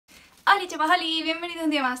Hola shopaholiiiiiii, bienvenidos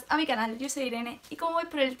un día más a mi canal, yo soy Irene y como veis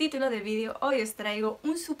por el título del vídeo, hoy os traigo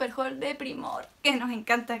un super haul de PRIMOR que nos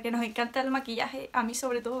encanta el maquillaje, a mí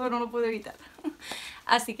sobre todo no lo puedo evitar.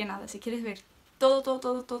 Así que nada, si quieres ver todo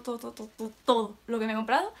lo que me he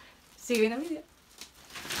comprado, sigue viendo el vídeo.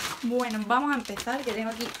 Bueno, vamos a empezar, que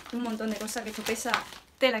tengo aquí un montón de cosas, que esto pesa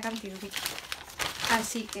tela cantidad.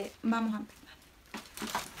 Así que vamos a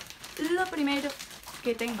empezar. Lo primero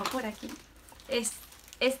que tengo por aquí es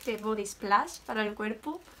este body splash para el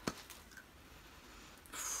cuerpo.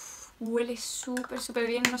 Huele súper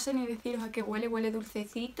bien, no sé ni deciros a qué huele, huele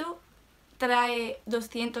dulcecito. Trae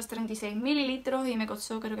 236 mililitros y me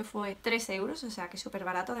costó, creo que fue 3 euros, o sea que súper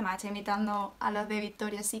barato. Además está imitando a las de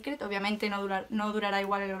Victoria's Secret. Obviamente no durará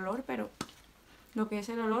igual el olor, pero lo que es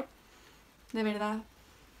el olor, de verdad,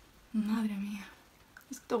 madre mía.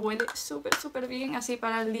 Esto huele súper bien, así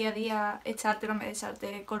para el día a día echártelo en vez de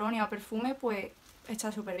echarte colonia o perfume, pues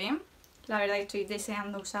está súper bien. La verdad que estoy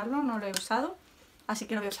deseando usarlo, no lo he usado, así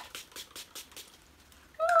que lo voy a usar.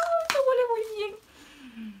 ¡Oh, esto huele muy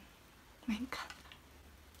bien! Me encanta.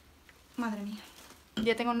 Madre mía,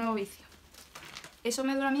 ya tengo un nuevo vicio. Eso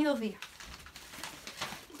me dura a mí 2 días.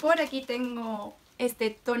 Por aquí tengo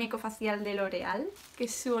este tónico facial de L'Oreal, que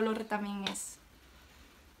su olor también es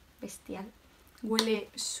bestial. Huele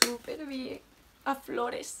súper bien a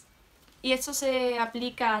flores. Y esto se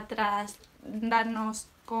aplica tras darnos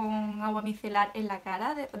con agua micelar en la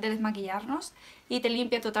cara, de desmaquillarnos, y te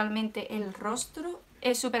limpia totalmente el rostro.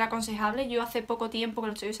 Es súper aconsejable. Yo hace poco tiempo que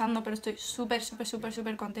lo estoy usando, pero estoy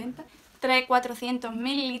súper contenta. Trae 400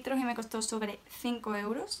 mililitros y me costó sobre 5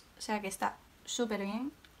 euros, o sea que está súper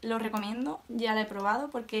bien. Lo recomiendo, ya la he probado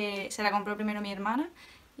porque se la compró primero mi hermana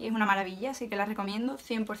y es una maravilla, así que la recomiendo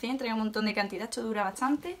 100%. Trae un montón de cantidad, esto dura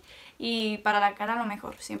bastante y para la cara lo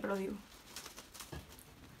mejor, siempre lo digo.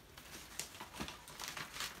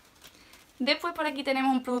 Después por aquí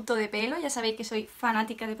tenemos un producto de pelo, ya sabéis que soy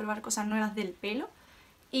fanática de probar cosas nuevas del pelo.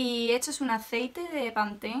 Y esto es un aceite de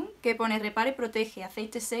Pantene que pone repara y protege,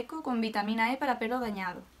 aceite seco con vitamina E para pelo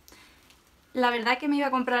dañado. La verdad que me iba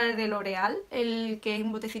a comprar el de L'Oreal, el que es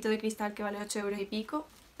un botecito de cristal que vale 8 euros y pico.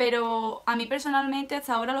 Pero a mí personalmente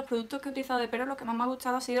hasta ahora los productos que he utilizado de pelo, los que más me ha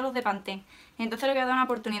gustado han sido los de Pantene. Entonces le voy a dar una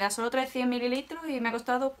oportunidad, solo trae 100 mililitros y me ha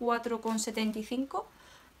costado 4,75.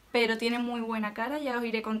 Pero tiene muy buena cara, ya os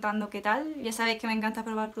iré contando qué tal. Ya sabéis que me encanta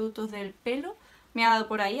probar productos del pelo, me ha dado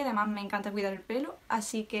por ahí, además me encanta cuidar el pelo,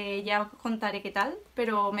 así que ya os contaré qué tal,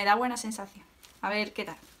 pero me da buena sensación. A ver qué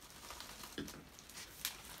tal.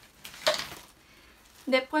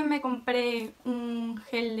 Después me compré un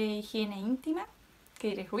gel de higiene íntima, que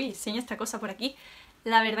diréis, uy, enseña esta cosa por aquí.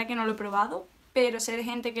 La verdad que no lo he probado, pero sé de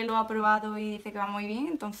gente que lo ha probado y dice que va muy bien,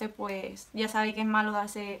 entonces pues ya sabéis que es malo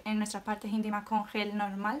darse en nuestras partes íntimas con gel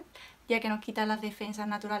normal, ya que nos quita las defensas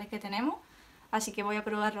naturales que tenemos, así que voy a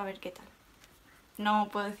probarlo a ver qué tal. No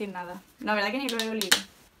puedo decir nada, la verdad que ni lo he olido.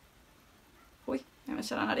 Uy, me he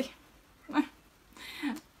hecho la nariz.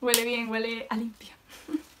 Huele bien, huele a limpio.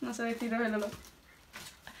 No sé deciros el olor.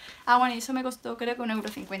 Ah, bueno, y eso me costó creo que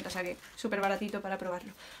 1,50 €, o sea que súper baratito para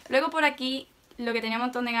probarlo. Luego por aquí, lo que tenía un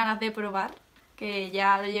montón de ganas de probar, que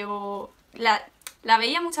ya lo llevo... La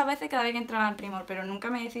veía muchas veces cada vez que entraba en PRIMOR, pero nunca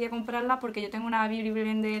me decidí a comprarla porque yo tengo una Beauty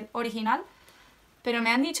Blender original, pero me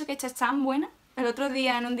han dicho que esta es tan buena. El otro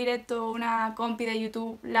día en un directo una compi de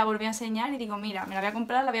YouTube la volví a enseñar y digo, mira, me la voy a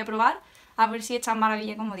comprar, la voy a probar, a ver si es tan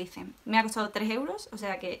maravilla como dicen. Me ha costado 3 euros, o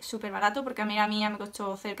sea que súper barato, porque a mí la mía me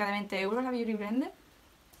costó cerca de 20 euros la Beauty Blender.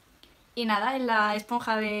 Y nada, es la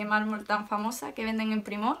esponja de mármol tan famosa que venden en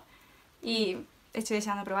PRIMOR y estoy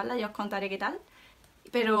deseando probarla, ya os contaré qué tal.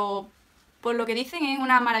 Pero por lo que dicen es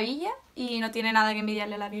una maravilla y no tiene nada que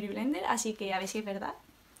envidiarle a la Beauty Blender, así que a ver si es verdad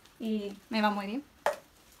y me va muy bien.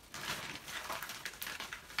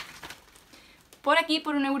 Por aquí,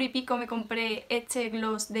 por 1 euro y pico, me compré este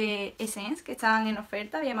gloss de Essence, que estaban en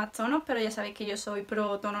oferta, había más tonos, pero ya sabéis que yo soy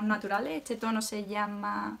pro tonos naturales. Este tono se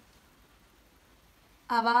llama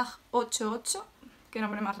Abaj 88, qué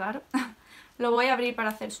nombre más raro. Lo voy a abrir para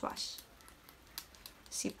hacer swatch,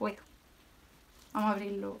 si puedo. Vamos a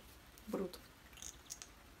abrirlo bruto.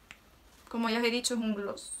 Como ya os he dicho, es un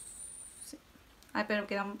gloss. Sí. Ay, pero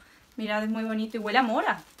queda... Mirad, es muy bonito y huele a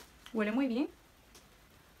mora. Huele muy bien.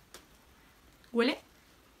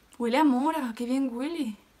 Huele a mora, qué bien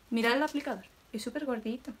huele. Mirad el aplicador, es súper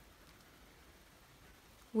gordito.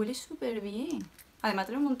 Huele súper bien. Además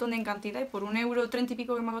trae un montón de cantidad y por 1,30 € y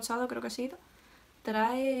pico que me ha costado, creo que ha sido,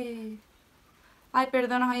 trae... Ay,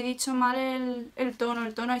 perdón, os he dicho mal el tono.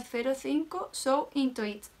 El tono es 05, So Into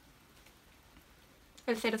It.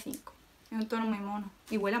 El 05. Es un tono muy mono.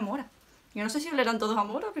 Y huele a mora. Yo no sé si olerán todos a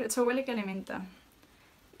mora, pero esto huele que alimenta.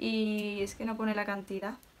 y es que no pone la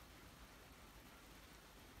cantidad.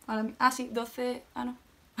 Sí, 12... no.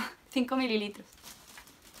 5 mililitros.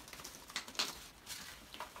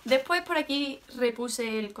 Después por aquí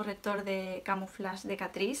repuse el corrector de camuflaje de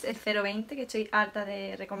Catrice, el 020, que estoy harta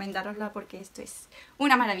de recomendárosla porque esto es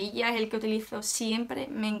una maravilla, es el que utilizo siempre,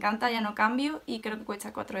 me encanta, ya no cambio y creo que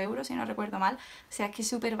cuesta 4 euros si no recuerdo mal. O sea, es que es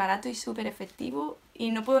súper barato y súper efectivo y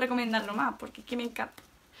no puedo recomendarlo más porque es que me encanta.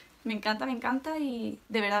 Me encanta y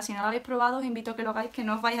de verdad, si no lo habéis probado os invito a que lo hagáis, que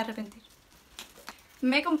no os vais a arrepentir.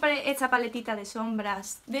 Me compré esta paletita de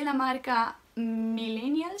sombras de la marca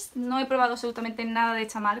Millennials. No he probado absolutamente nada de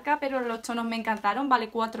esta marca, pero los tonos me encantaron, vale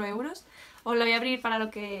 4 euros. Os la voy a abrir para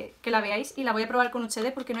que la veáis y la voy a probar con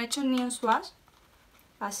ustedes porque no he hecho ni un swatch.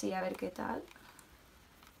 Así, a ver qué tal.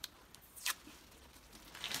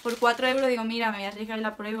 Por 4 euros digo, mira, me voy a arriesgar y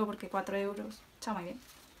la pruebo porque 4 euros está muy bien.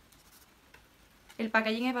 El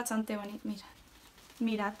packaging es bastante bonito,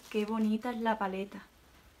 mirad qué bonita es la paleta.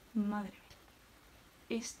 Madre mía.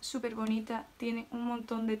 Es súper bonita, tiene un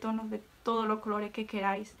montón de tonos de todos los colores que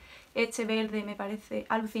queráis. Este verde me parece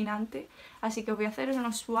alucinante, así que os voy a hacer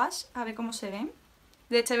unos swatch a ver cómo se ven.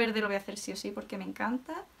 De este verde lo voy a hacer sí o sí porque me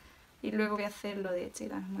encanta. Y luego voy a hacer lo de este, que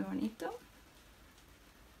también es muy bonito.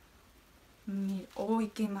 Mira, ¡uy,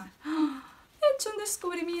 qué mal! ¡Oh! He hecho un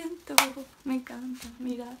descubrimiento, me encanta,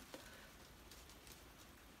 mirad.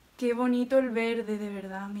 Qué bonito el verde, de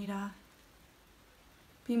verdad, mirad.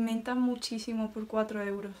 Pigmenta muchísimo por 4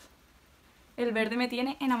 euros. El verde me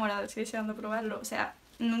tiene enamorado, estoy deseando probarlo. O sea,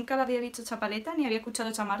 nunca la había visto esta paleta, ni había escuchado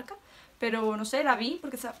esta marca. Pero no sé, la vi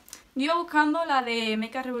porque yo iba buscando la de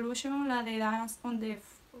Make Revolution, la de Dance on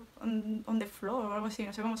the Floor o algo así,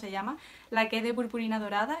 no sé cómo se llama. La que es de purpurina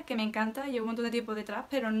dorada, que me encanta, llevo un montón de tiempo detrás,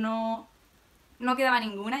 pero no quedaba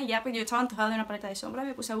ninguna. Y ya pues yo estaba antojada de una paleta de sombra,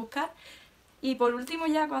 me puse a buscar. Y por último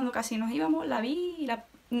ya cuando casi nos íbamos, la vi y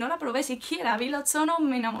no la probé siquiera, vi los tonos,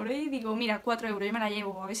 me enamoré y digo, mira, 4 euros, yo me la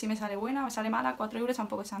llevo, a ver si me sale buena, me sale mala, 4 euros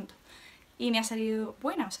tampoco es tanto. Y me ha salido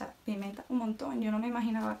buena, o sea, pigmenta un montón, yo no me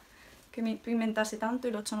imaginaba que me pigmentase tanto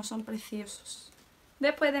y los tonos son preciosos.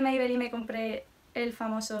 Después de Maybelline me compré el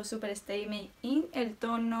famoso Super Stay Made In, el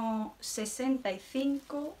tono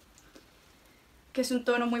 65, que es un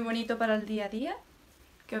tono muy bonito para el día a día,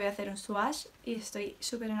 que voy a hacer un swatch y estoy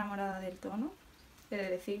súper enamorada del tono, he de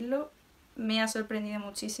decirlo. Me ha sorprendido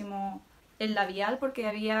muchísimo el labial porque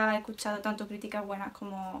había escuchado tanto críticas buenas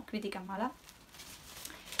como críticas malas.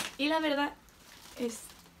 Y la verdad es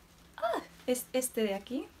este de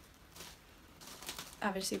aquí.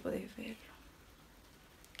 A ver si podéis verlo.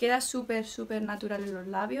 Queda súper natural en los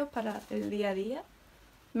labios para el día a día.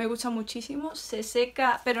 Me gusta muchísimo. Se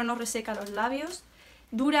seca pero no reseca los labios.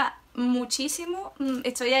 Dura muchísimo.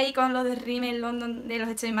 Estoy ahí con los de Rimmel London de los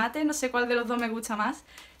Stay Matte. No sé cuál de los dos me gusta más.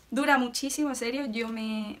 Dura muchísimo, en serio, yo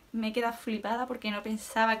me he quedado flipada porque no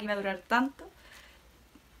pensaba que iba a durar tanto.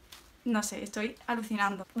 No sé, estoy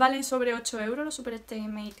alucinando. Valen sobre 8 euros los Super Stay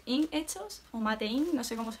Made In estos, o Mate In, no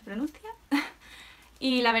sé cómo se pronuncia.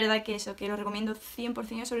 Y la verdad que eso, que lo recomiendo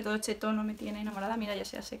 100%, sobre todo este tono me tiene enamorada. Mira, ya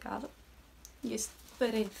se ha secado. Y es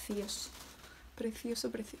precioso,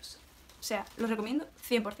 precioso. O sea, lo recomiendo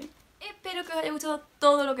 100%. Espero que os haya gustado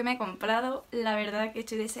todo lo que me he comprado. La verdad que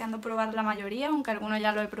estoy deseando probar la mayoría, aunque algunos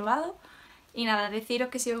ya lo he probado. Y nada, deciros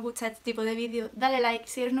que si os gusta este tipo de vídeos, dale like,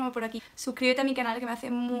 si eres nuevo por aquí, suscríbete a mi canal que me hace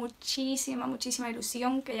muchísima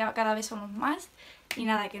ilusión, que ya cada vez somos más. Y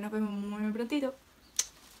nada, que nos vemos muy prontito.